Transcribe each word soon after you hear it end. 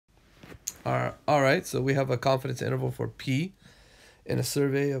All right, so we have a confidence interval for P. In a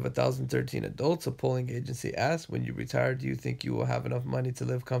survey of 1,013 adults, a polling agency asked, when you retire, do you think you will have enough money to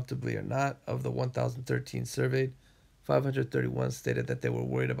live comfortably or not? Of the 1,013 surveyed, 531 stated that they were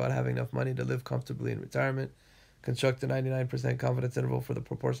worried about having enough money to live comfortably in retirement. Construct a 99% confidence interval for the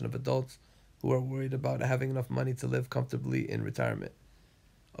proportion of adults who are worried about having enough money to live comfortably in retirement.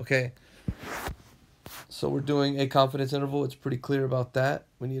 Okay, so we're doing a confidence interval. It's pretty clear about that.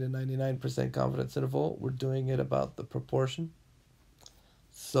 We need a 99% confidence interval. We're doing it about the proportion.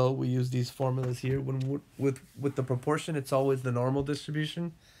 So we use these formulas here. With the proportion, it's always the normal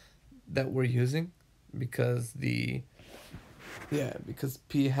distribution that we're using, because because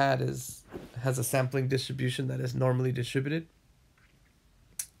p hat is has a sampling distribution that is normally distributed,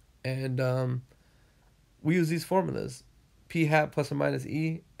 and we use these formulas, p hat plus or minus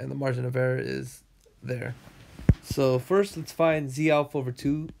e, and the margin of error is there. So first, let's find z alpha over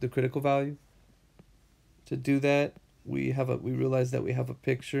 2, the critical value. To do that, we realize that we have a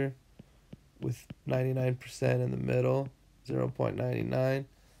picture with 99% in the middle, 0.99.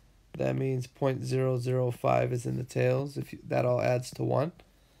 That means 0.005 is in the tails. That all adds to 1.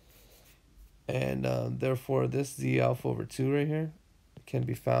 And therefore, this z alpha over 2 right here can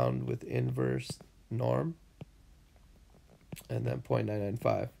be found with inverse norm, and then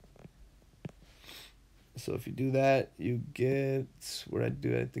 0.995. So if you do that, you get, where I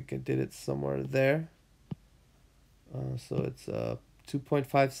think I did it somewhere there. So it's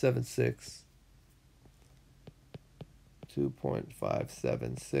 2.576.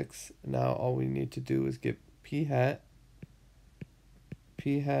 2.576. Now all we need to do is get p hat.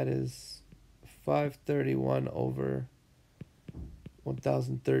 P hat is 531 over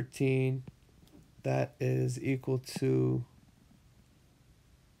 1013. That is equal to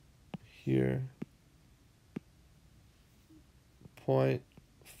here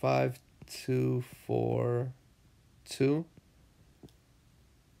 0.5242.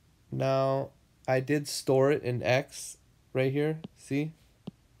 Now I did store it in x right here, see?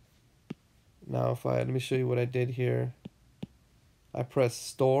 Now let me show you what I did here. I press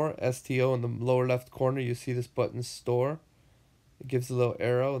store, STO, in the lower left corner. You see this button, store. It gives a little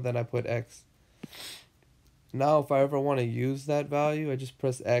arrow, and then I put X. Now if I ever want to use that value, I just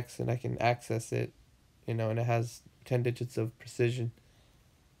press X and I can access it, and it has 10 digits of precision.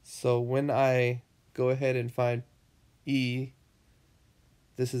 So when I go ahead and find E,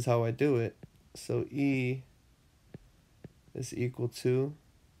 this is how I do it. So E is equal to,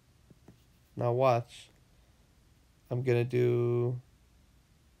 now watch, I'm going to do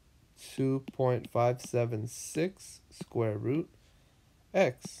 2.576 square root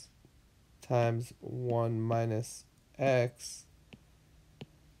x times 1 minus x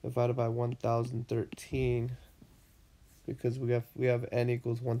divided by 1013, because we have n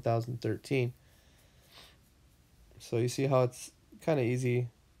equals 1013. So you see how it's kind of easy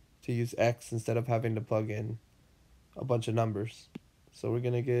to use x instead of having to plug in a bunch of numbers. So we're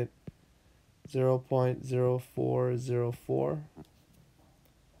going to get 0.0404.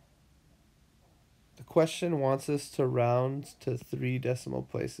 The question wants us to round to 3 decimal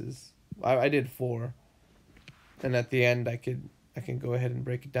places. I did 4, and at the end I can go ahead and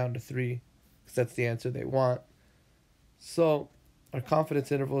break it down to 3, because that's the answer they want. So our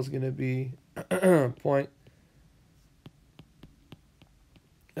confidence interval is going to be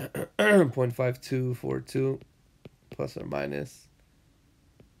 0.5242 plus or minus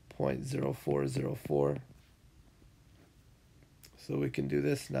 0.0404. So we can do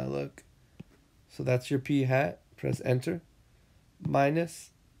this now, look. So that's your p hat, press enter.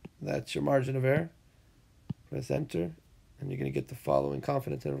 Minus, that's your margin of error, press enter, and you're going to get the following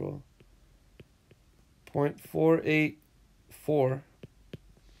confidence interval. 0.484,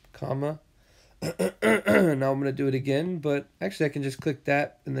 comma. Now I'm going to do it again, but actually I can just click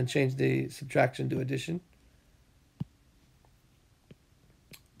that and then change the subtraction to addition.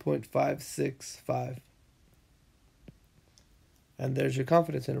 0.565. And there's your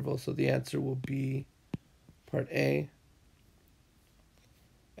confidence interval. So the answer will be part A.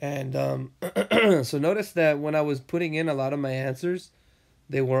 And so notice that when I was putting in a lot of my answers,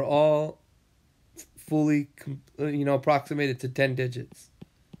 they were all fully, approximated to 10 digits.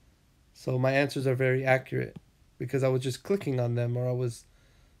 So my answers are very accurate because I was just clicking on them, or I was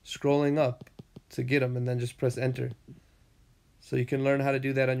scrolling up to get them and then just press enter. So you can learn how to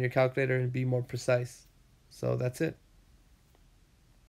do that on your calculator and be more precise. So that's it.